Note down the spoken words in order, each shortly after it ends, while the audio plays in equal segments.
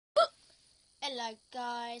Hello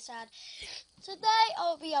guys, and today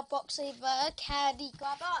I'll be unboxing the candy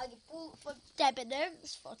grabber I bought from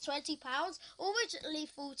Debenhams for £20, originally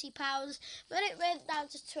 £40, but it went down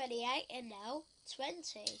to 28 and now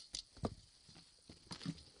 20.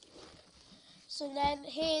 So then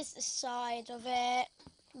here's the side of it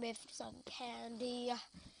with some candy,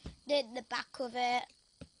 then the back of it,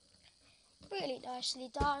 really nicely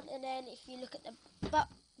done, and then if you look at the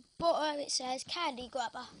bottom it says candy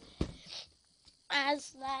grabber.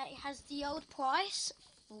 As that it has the old price,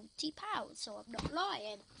 £40, so I'm not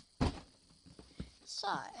lying. So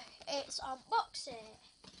it's unboxing.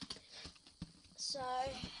 So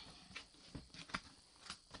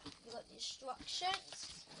we've got the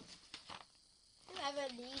instructions.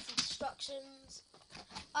 Remember these instructions.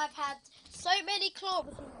 I've had so many claw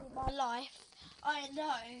machines in my life. I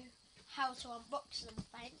know how to unbox them.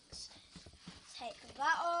 Thanks. Take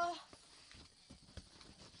that off.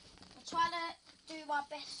 I'm trying to do my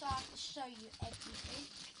best so I can show you everything.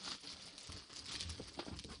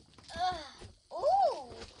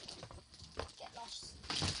 Ooh! Get lost.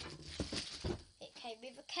 It came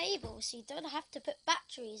with a cable, so you don't have to put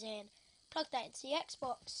batteries in. Plug that into the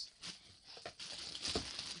Xbox.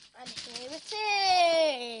 And here it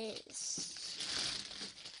is.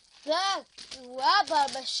 The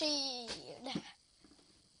grabber machine.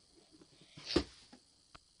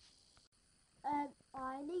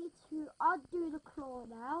 I need to undo the claw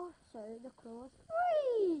now, so the claw's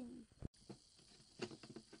free!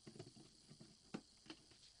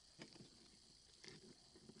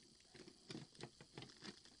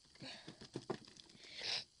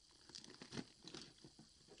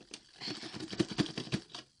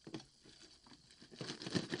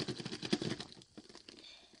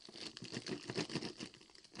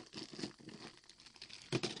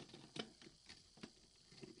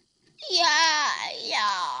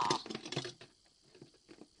 Yeah.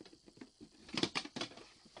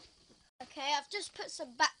 Okay, I've just put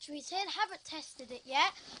some batteries in, haven't tested it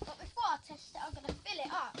yet, but before I test it I'm going to fill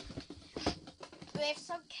it up with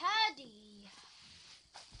some candy.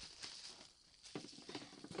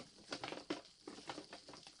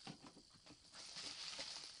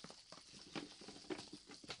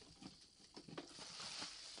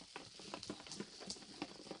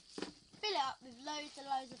 Fill it up with loads and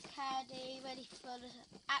loads of candy, ready for the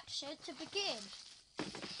action to begin.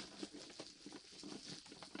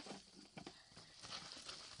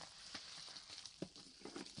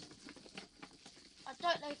 I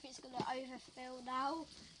don't know if it's going to overfill now.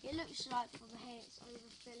 It looks like from here it's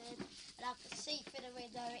overfilling, and I can see through the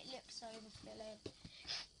window it looks overfilling.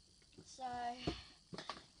 So,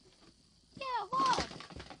 yeah, what?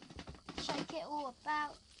 Shake it all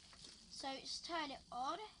about. So just turn it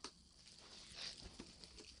on.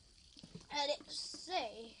 And let's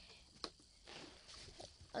see.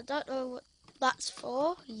 I don't know what that's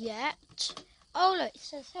for yet. Oh look, it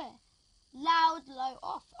says here, loud, low,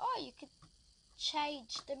 off. Oh, you can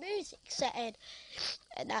change the music setting,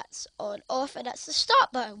 and that's on, off, and that's the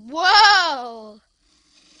start button. Whoa!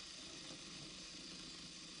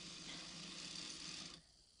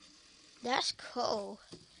 That's cool.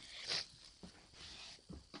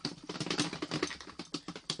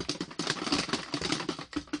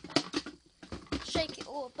 Shake it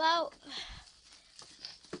all about.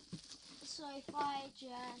 So if I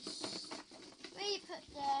just re-put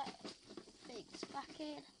the things back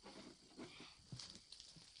in.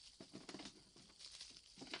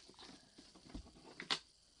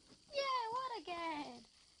 Yeah, what again?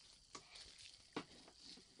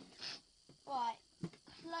 Right,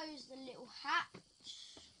 close the little hatch.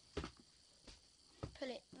 Put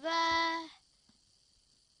it there.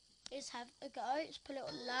 Let's have a go. Let's put it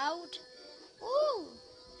on loud. Ooh!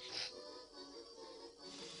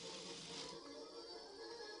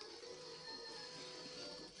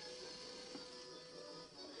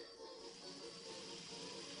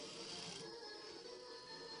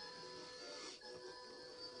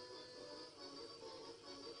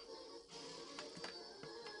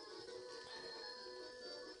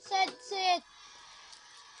 Scented.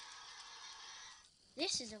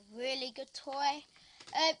 This is a really good toy.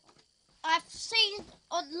 I've seen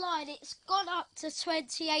online it's gone up to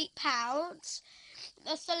 £28.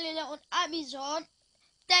 They're selling it on Amazon,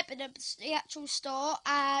 Debenhams, the actual store,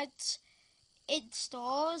 and in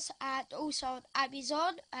stores, and also on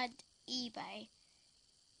Amazon and eBay.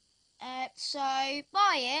 So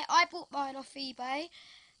buy it. I bought mine off eBay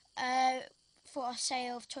for a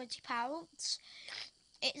sale of £20.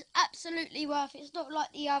 It's absolutely worth it. It's not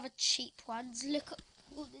like the other cheap ones. Look at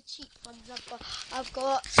all the cheap ones I've got. I've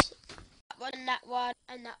got that one, and that one,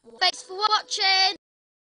 and that one. Thanks for watching.